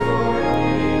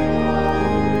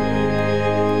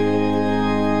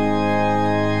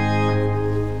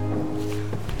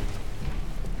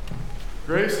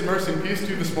Grace and mercy and peace to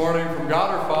you this morning from God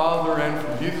our Father and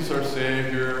from Jesus our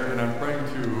Savior, and I'm praying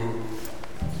to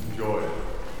joy.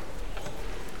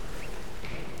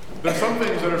 There's some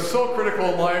things that are so critical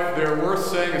in life they're worth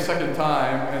saying a second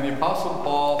time, and the Apostle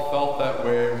Paul felt that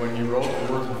way when he wrote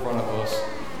the words in front of us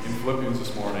in Philippians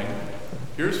this morning.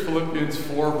 Here's Philippians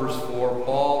 4, verse 4.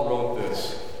 Paul wrote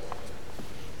this: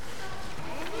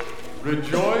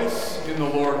 "Rejoice in the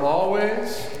Lord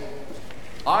always.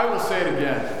 I will say it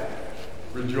again,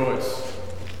 rejoice."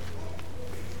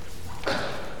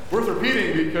 Worth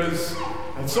repeating because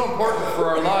it's so important for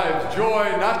our lives.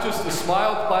 Joy, not just a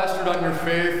smile plastered on your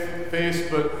face,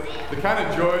 but the kind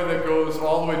of joy that goes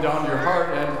all the way down to your heart.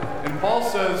 And Paul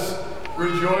says,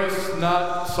 rejoice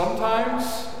not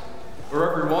sometimes or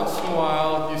every once in a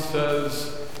while. He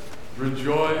says,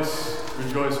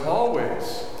 rejoice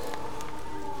always.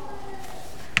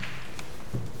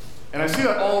 And I see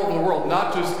that all over the world,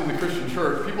 not just in the Christian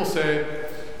church. People say,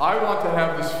 I want to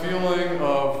have this feeling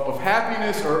of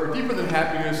happiness, or deeper than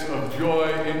happiness, of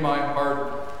joy in my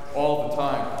heart all the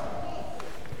time.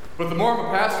 But the more I'm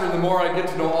a pastor, the more I get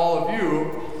to know all of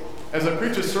you. As I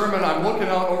preach a sermon, I'm looking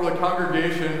out over the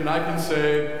congregation, and I can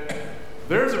say,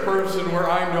 there's a person where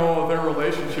I know their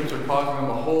relationships are causing them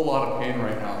a whole lot of pain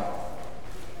right now.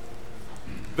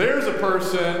 There's a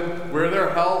person where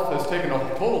their health has taken a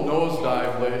total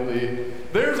nosedive lately.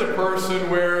 There's a person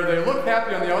where they look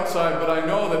happy on the outside, but I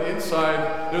know that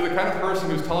inside they're the kind of person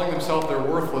who's telling themselves they're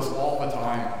worthless all the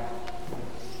time.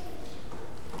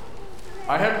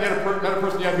 I haven't met a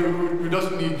person yet who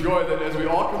doesn't need joy, that as we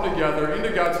all come together into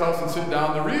God's house and sit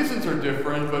down, the reasons are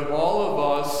different, but all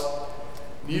of us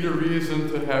need a reason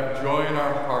to have joy in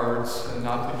our hearts and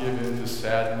not to give in to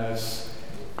sadness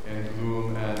and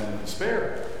gloom and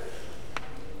despair.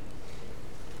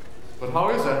 But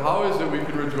how is that? How is it we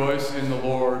can rejoice in the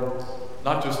Lord,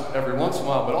 not just every once in a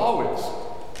while, but always?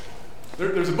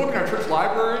 There's a book in our church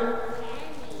library.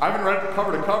 I haven't read it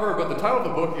cover to cover, but the title of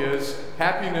the book is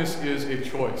Happiness is a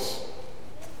Choice.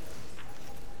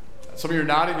 Some of you are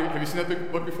nodding. Have you seen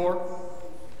that book before?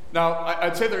 Now,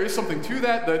 I'd say there is something to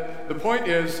that. That the point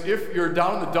is, if you're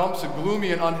down in the dumps and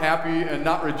gloomy and unhappy and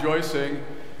not rejoicing,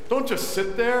 don't just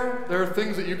sit there. There are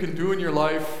things that you can do in your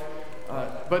life.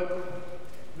 But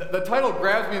the title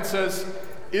grabs me and says,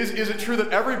 is it true that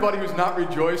everybody who's not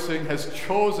rejoicing has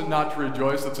chosen not to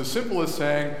rejoice? It's as simple as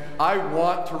saying, I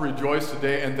want to rejoice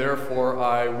today, and therefore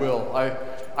I will.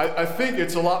 I think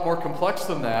it's a lot more complex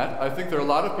than that. I think there are a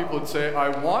lot of people that say, I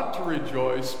want to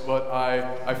rejoice, but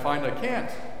I find I can't.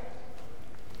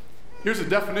 Here's a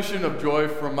definition of joy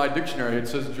from my dictionary. It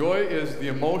says, joy is the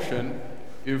emotion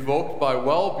evoked by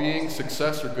well-being,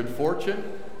 success, or good fortune,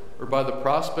 or by the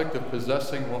prospect of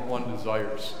possessing what one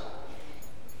desires.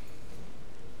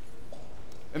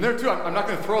 And there too, I'm not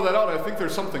going to throw that out. I think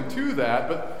there's something to that,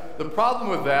 but the problem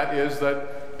with that is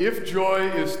that if joy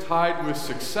is tied with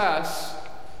success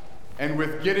and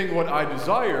with getting what I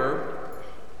desire,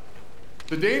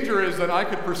 the danger is that I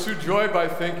could pursue joy by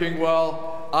thinking,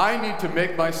 well, I need to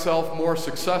make myself more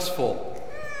successful.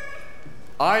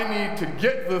 I need to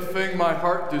get the thing my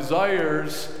heart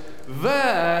desires,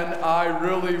 then I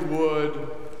really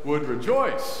would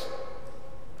rejoice.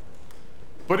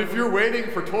 But if you're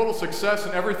waiting for total success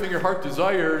and everything your heart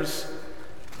desires,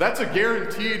 that's a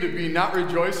guarantee to be not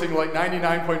rejoicing like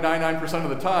 99.99% of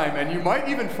the time. And you might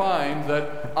even find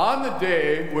that on the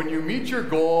day when you meet your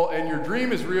goal and your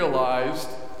dream is realized,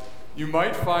 you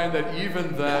might find that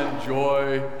even then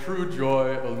joy, true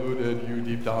joy, eluded you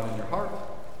deep down in your heart.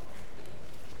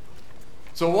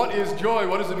 So what is joy?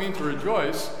 What does it mean to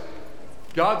rejoice?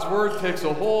 God's word takes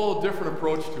a whole different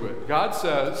approach to it. God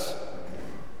says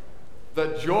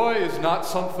that joy is not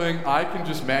something I can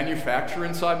just manufacture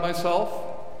inside myself.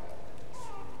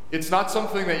 It's not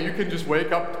something that you can just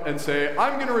wake up and say,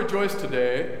 I'm going to rejoice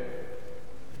today.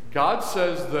 God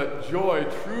says that joy,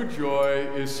 true joy,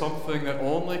 is something that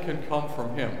only can come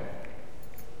from Him.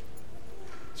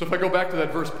 So if I go back to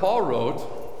that verse Paul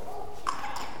wrote,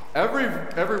 every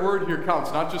word here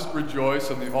counts, not just rejoice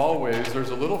and the always. There's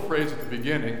a little phrase at the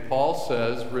beginning. Paul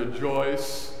says,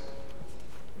 rejoice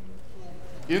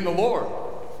in the Lord.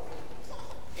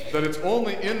 That it's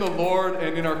only in the Lord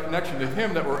and in our connection to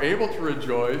Him that we're able to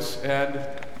rejoice and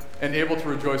able to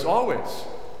rejoice always.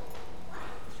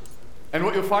 And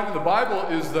what you'll find in the Bible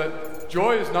is that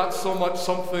joy is not so much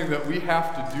something that we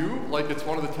have to do, like it's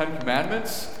one of the 10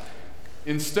 Commandments.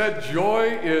 Instead,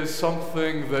 joy is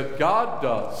something that God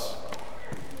does.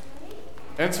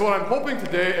 And so what I'm hoping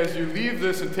today, as you leave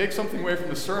this and take something away from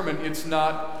the sermon, it's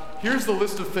not, here's the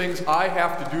list of things I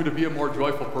have to do to be a more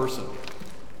joyful person.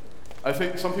 I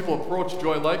think some people approach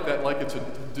joy like that, like it's a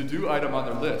to-do item on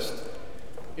their list.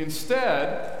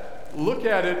 Instead, look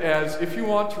at it as if you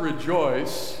want to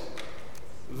rejoice,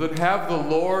 then have the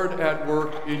Lord at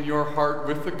work in your heart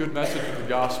with the good message of the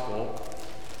gospel,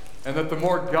 and that the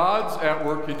more God's at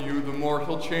work in you, the more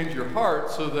He'll change your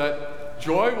heart so that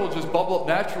joy will just bubble up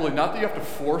naturally. Not that you have to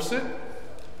force it.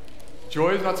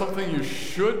 Joy is not something you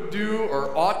should do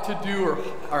or ought to do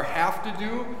or have to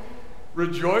do.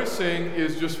 Rejoicing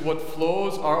is just what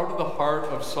flows out of the heart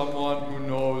of someone who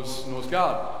knows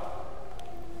God.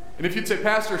 And if you'd say,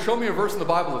 Pastor, show me a verse in the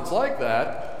Bible that's like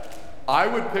that, I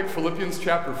would pick Philippians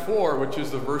chapter 4, which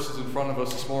is the verses in front of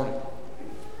us this morning.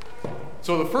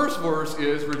 So the first verse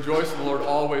is, rejoice in the Lord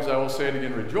always. I will say it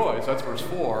again, rejoice. That's verse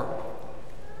 4.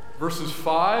 Verses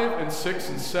 5 and 6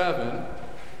 and 7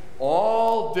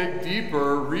 all dig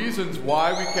deeper reasons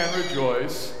why we can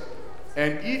rejoice.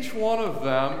 And each one of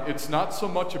them, it's not so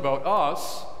much about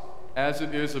us as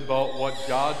it is about what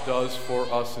God does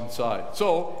for us inside.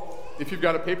 So, if you've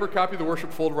got a paper copy of the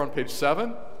worship folder on page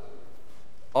 7,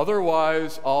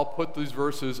 otherwise I'll put these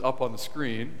verses up on the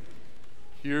screen.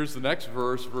 Here's the next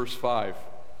verse, verse 5.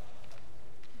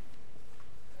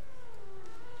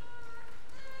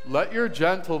 Let your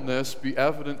gentleness be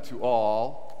evident to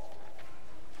all.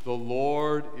 The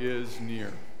Lord is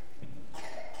near.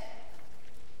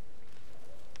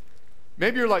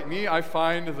 Maybe you're like me. I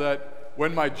find that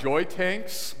when my joy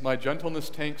tanks, my gentleness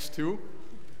tanks too.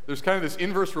 There's kind of this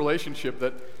inverse relationship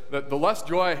that the less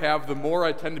joy I have, the more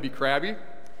I tend to be crabby.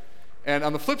 And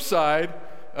on the flip side,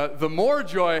 the more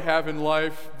joy I have in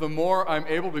life, the more I'm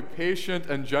able to be patient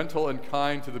and gentle and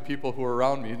kind to the people who are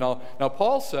around me. Now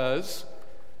Paul says,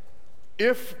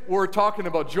 if we're talking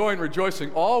about joy and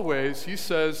rejoicing always, he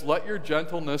says, let your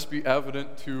gentleness be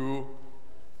evident to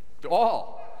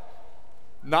all.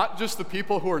 Not just the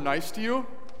people who are nice to you,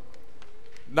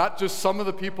 not just some of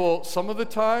the people some of the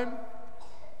time.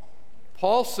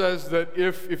 Paul says that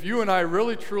if you and I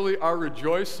really truly are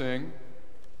rejoicing,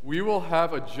 we will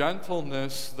have a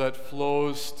gentleness that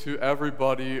flows to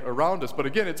everybody around us. But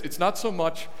again, it's not so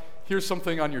much, here's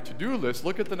something on your to-do list.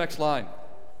 Look at the next line.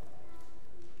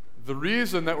 The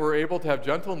reason that we're able to have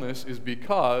gentleness is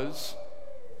because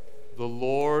the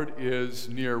Lord is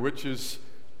near, which is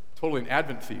totally an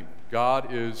Advent theme.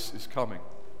 God is coming.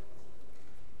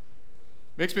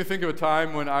 Makes me think of a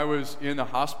time when I was in a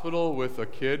hospital with a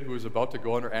kid who was about to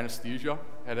go under anesthesia,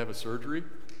 had to have a surgery.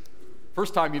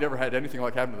 First time he'd ever had anything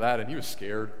like happen to that, and he was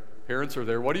scared. Parents are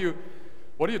there. What do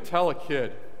you tell a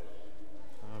kid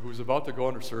who's about to go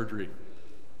under surgery?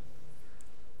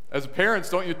 As parents,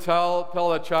 don't you tell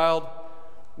that child,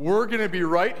 we're going to be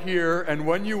right here, and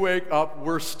when you wake up,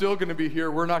 we're still going to be here.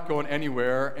 We're not going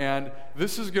anywhere, and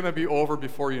this is going to be over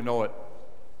before you know it.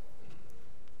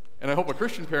 And I hope a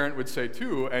Christian parent would say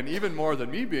too, and even more than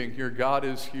me being here, God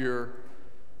is here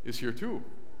too.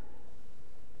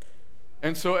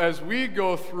 And so as we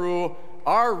go through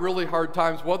our really hard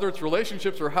times, whether it's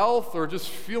relationships or health or just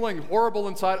feeling horrible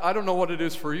inside, I don't know what it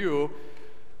is for you.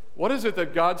 What is it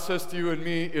that God says to you and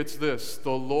me? It's this: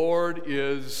 the Lord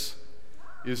is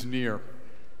near.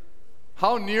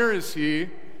 How near is He?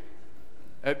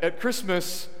 At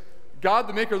Christmas, God,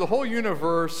 the maker of the whole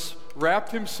universe,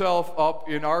 wrapped Himself up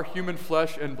in our human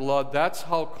flesh and blood. That's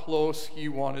how close He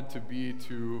wanted to be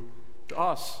to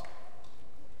us.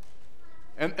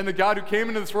 And the God who came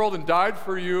into this world and died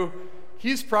for you,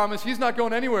 He's promised He's not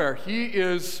going anywhere. He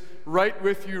is right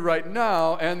with you right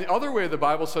now. And the other way the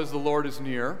Bible says the Lord is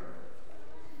near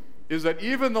is that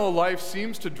even though life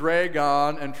seems to drag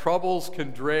on and troubles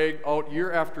can drag out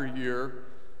year after year,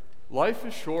 life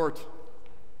is short.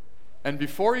 And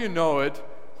before you know it,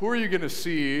 who are you going to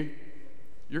see?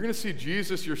 You're going to see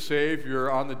Jesus, your Savior,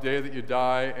 on the day that you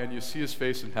die and you see His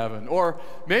face in heaven. Or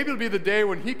maybe it'll be the day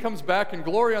when He comes back in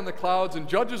glory on the clouds and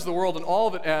judges the world and all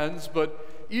of it ends.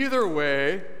 But either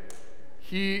way,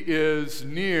 He is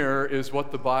near, is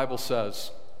what the Bible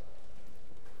says.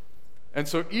 And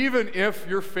so even if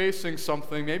you're facing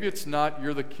something, maybe it's not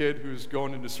you're the kid who's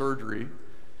going into surgery,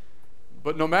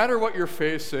 but no matter what you're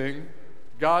facing,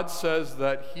 God says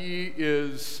that He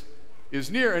is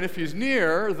near. And if He's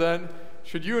near, then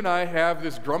should you and I have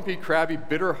this grumpy, crabby,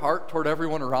 bitter heart toward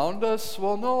everyone around us?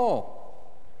 Well, no.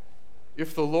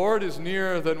 If the Lord is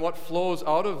near, then what flows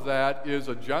out of that is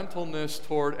a gentleness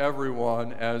toward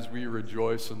everyone as we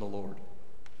rejoice in the Lord.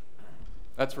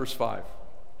 That's verse 5.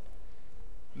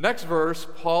 Next verse,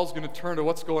 Paul's going to turn to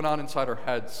what's going on inside our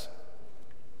heads.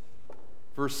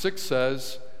 Verse 6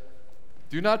 says,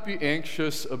 "Do not be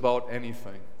anxious about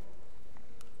anything."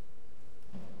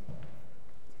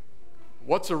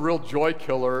 What's a real joy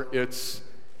killer? It's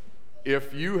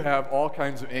if you have all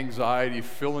kinds of anxiety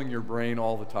filling your brain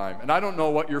all the time. And I don't know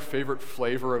what your favorite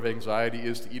flavor of anxiety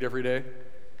is to eat every day.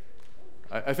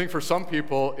 I think for some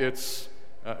people it's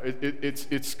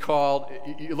called,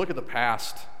 you look at the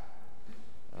past,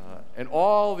 and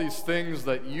all these things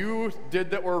that you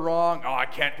did that were wrong. Oh, I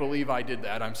can't believe I did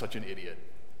that. I'm such an idiot.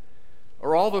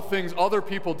 Or all the things other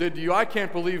people did to you. I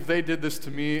can't believe they did this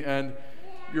to me. And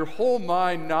your whole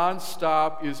mind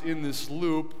nonstop is in this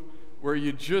loop where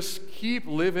you just keep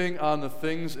living on the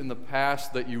things in the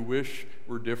past that you wish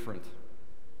were different.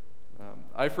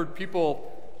 I've heard people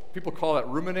call that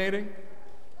ruminating,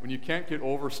 when you can't get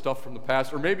over stuff from the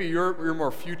past. Or maybe you're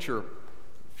more future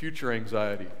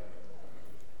anxiety.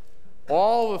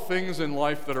 All the things in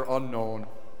life that are unknown,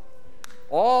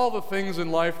 all the things in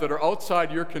life that are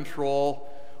outside your control,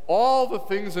 all the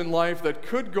things in life that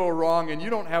could go wrong and you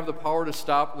don't have the power to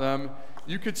stop them.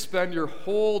 You could spend your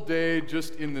whole day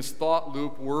just in this thought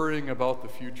loop worrying about the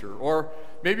future. Or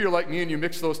maybe you're like me and you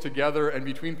mix those together, and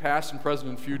between past and present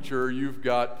and future, you've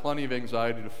got plenty of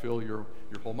anxiety to fill your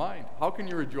whole mind. How can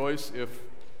you rejoice if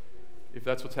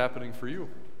that's what's happening for you?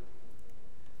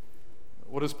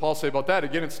 What does Paul say about that?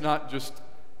 Again, it's not just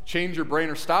change your brain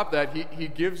or stop that. He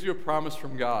gives you a promise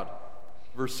from God.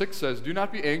 Verse 6 says, "Do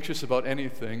not be anxious about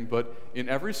anything, but in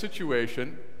every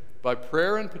situation, by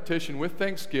prayer and petition with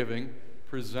thanksgiving,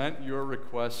 present your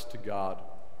requests to God."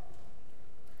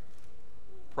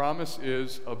 Promise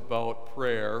is about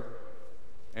prayer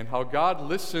and how God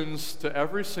listens to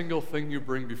every single thing you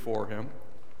bring before Him,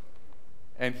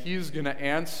 and He's going to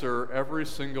answer every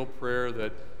single prayer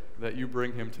that you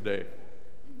bring Him today.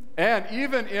 And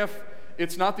even if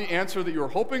it's not the answer that you were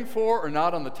hoping for or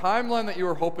not on the timeline that you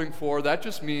were hoping for, that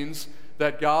just means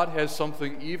that God has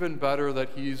something even better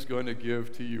that He's going to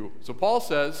give to you. So Paul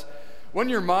says, when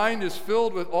your mind is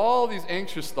filled with all these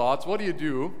anxious thoughts, what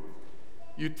do?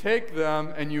 You take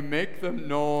them and you make them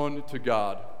known to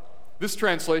God. This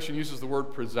translation uses the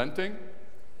word presenting.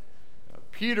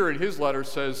 Peter in his letter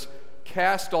says,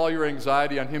 cast all your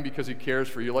anxiety on Him because He cares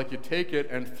for you. Like you take it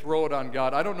and throw it on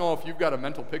God. I don't know if you've got a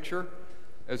mental picture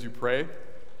as you pray.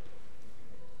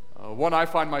 One I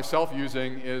find myself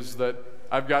using is that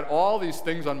I've got all these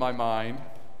things on my mind,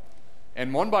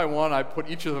 and one by one I put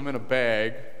each of them in a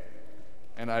bag,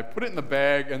 and I put it in the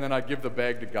bag, and then I give the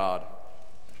bag to God.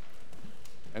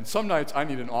 And some nights I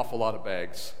need an awful lot of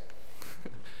bags.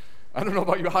 I don't know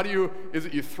about you. Is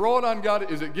it you throw it on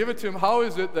God? Is it give it to Him? How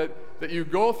is it that you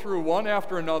go through one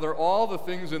after another all the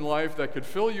things in life that could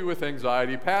fill you with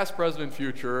anxiety, past, present, and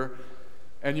future,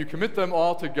 and you commit them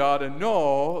all to God and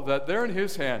know that they're in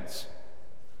His hands?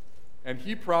 And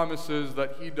He promises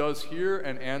that He does hear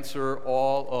and answer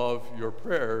all of your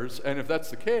prayers. And if that's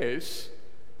the case,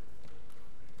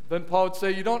 then Paul would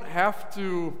say you don't have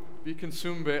to be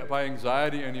consumed by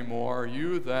anxiety anymore.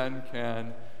 You then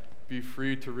can be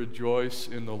free to rejoice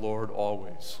in the Lord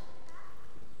always.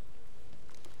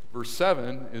 Verse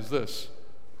 7 is this: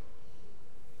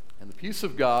 "And the peace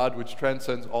of God, which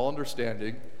transcends all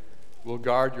understanding, will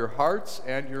guard your hearts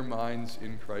and your minds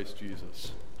in Christ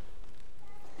Jesus."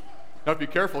 Now be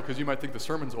careful, because you might think the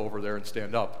sermon's over there and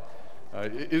stand up.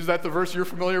 Is that the verse you're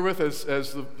familiar with as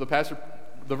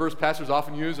the verse pastors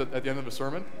often use at the end of a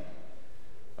sermon?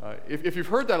 If you've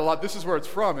heard that a lot, this is where it's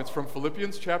from. It's from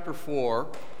Philippians chapter 4,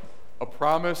 a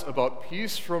promise about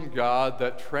peace from God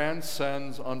that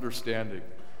transcends understanding.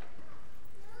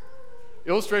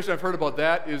 Illustration I've heard about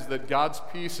that is that God's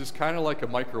peace is kind of like a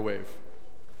microwave.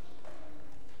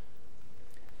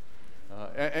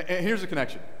 And here's the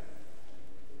connection.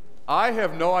 I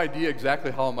have no idea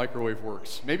exactly how a microwave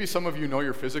works. Maybe some of you know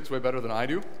your physics way better than I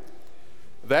do.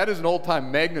 That is an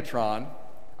old-time magnetron.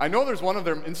 I know there's one of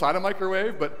them inside a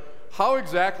microwave, but how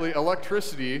exactly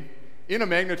electricity in a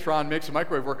magnetron makes a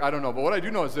microwave work, I don't know. But what I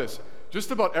do know is this: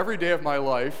 just about every day of my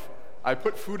life, I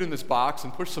put food in this box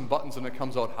and push some buttons and it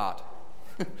comes out hot.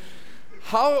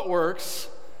 How it works,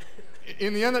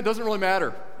 in the end, that doesn't really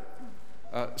matter.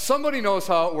 Somebody knows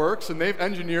how it works, and they've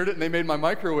engineered it, and they made my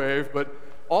microwave, but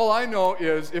all I know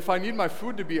is if I need my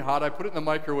food to be hot, I put it in the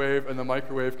microwave, and the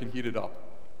microwave can heat it up.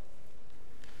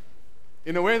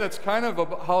 In a way, that's kind of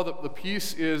how the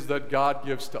peace is that God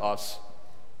gives to us.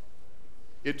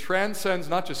 It transcends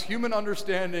not just human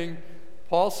understanding.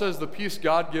 Paul says the peace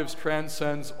God gives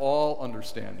transcends all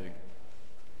understanding.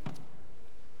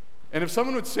 And if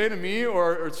someone would say to me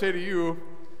or say to you,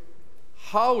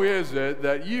 how is it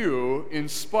that you, in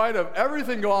spite of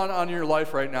everything going on in your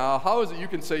life right now, how is it you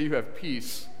can say you have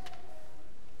peace?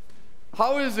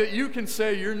 How is it you can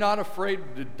say you're not afraid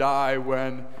to die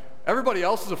when everybody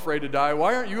else is afraid to die?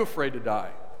 Why aren't you afraid to die?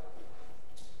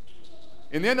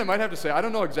 In the end, I might have to say, I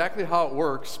don't know exactly how it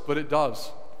works, but it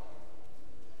does.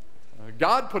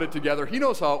 God put it together. He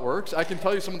knows how it works. I can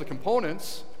tell you some of the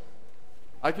components.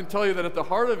 I can tell you that at the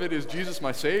heart of it is Jesus,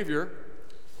 my Savior.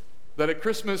 That at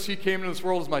Christmas, He came into this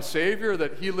world as my Savior.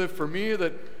 That He lived for me.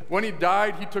 That when He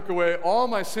died, He took away all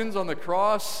my sins on the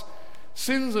cross.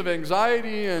 Sins of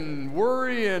anxiety and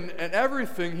worry and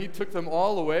everything. He took them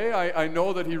all away. I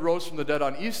know that He rose from the dead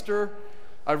on Easter.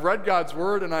 I've read God's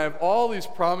Word, and I have all these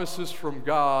promises from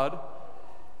God.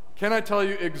 Can I tell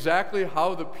you exactly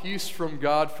how the peace from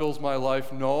God fills my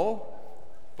life? No.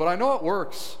 But I know it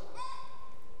works.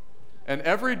 And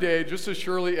every day, just as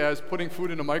surely as putting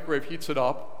food in a microwave heats it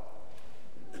up,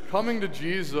 coming to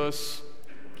Jesus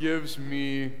gives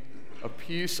me a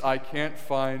peace I can't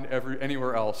find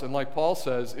anywhere else. And like Paul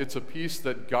says, it's a peace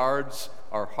that guards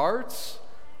our hearts,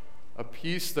 a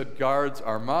peace that guards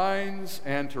our minds.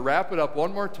 And to wrap it up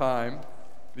one more time,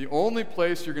 the only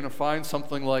place you're going to find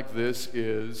something like this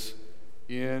is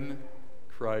in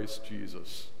Christ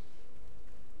Jesus.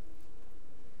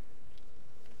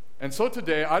 And so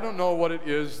today, I don't know what it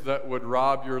is that would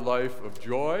rob your life of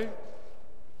joy,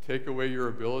 take away your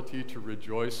ability to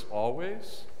rejoice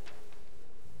always.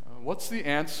 What's the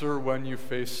answer when you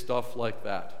face stuff like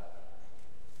that?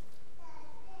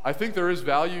 I think there is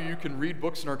value. You can read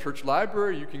books in our church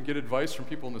library. You can get advice from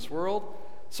people in this world.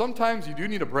 Sometimes you do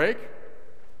need a break.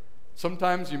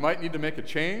 Sometimes you might need to make a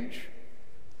change.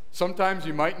 Sometimes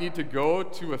you might need to go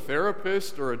to a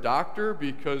therapist or a doctor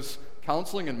because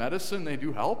counseling and medicine, they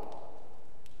do help.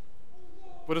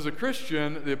 But as a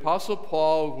Christian, the Apostle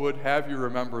Paul would have you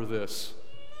remember this.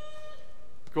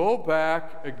 Go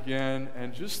back again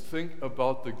and just think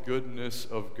about the goodness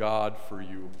of God for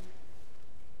you.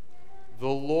 The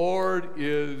Lord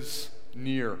is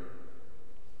near.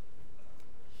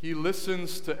 He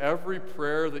listens to every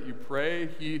prayer that you pray.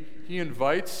 He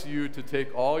invites you to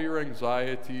take all your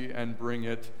anxiety and bring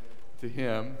it to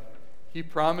Him. He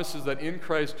promises that in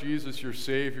Christ Jesus, your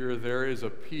Savior, there is a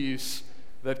peace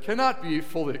that cannot be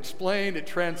fully explained. It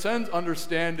transcends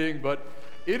understanding, but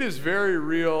it is very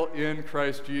real in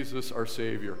Christ Jesus, our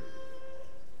Savior.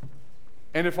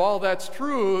 And if all that's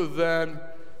true, then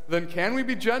can we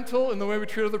be gentle in the way we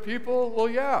treat other people? Well,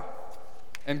 yeah.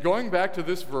 And going back to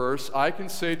this verse, I can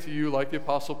say to you, like the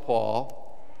Apostle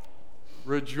Paul,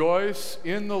 rejoice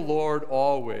in the Lord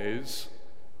always.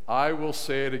 I will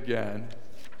say it again,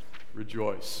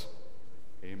 rejoice.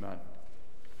 Amen.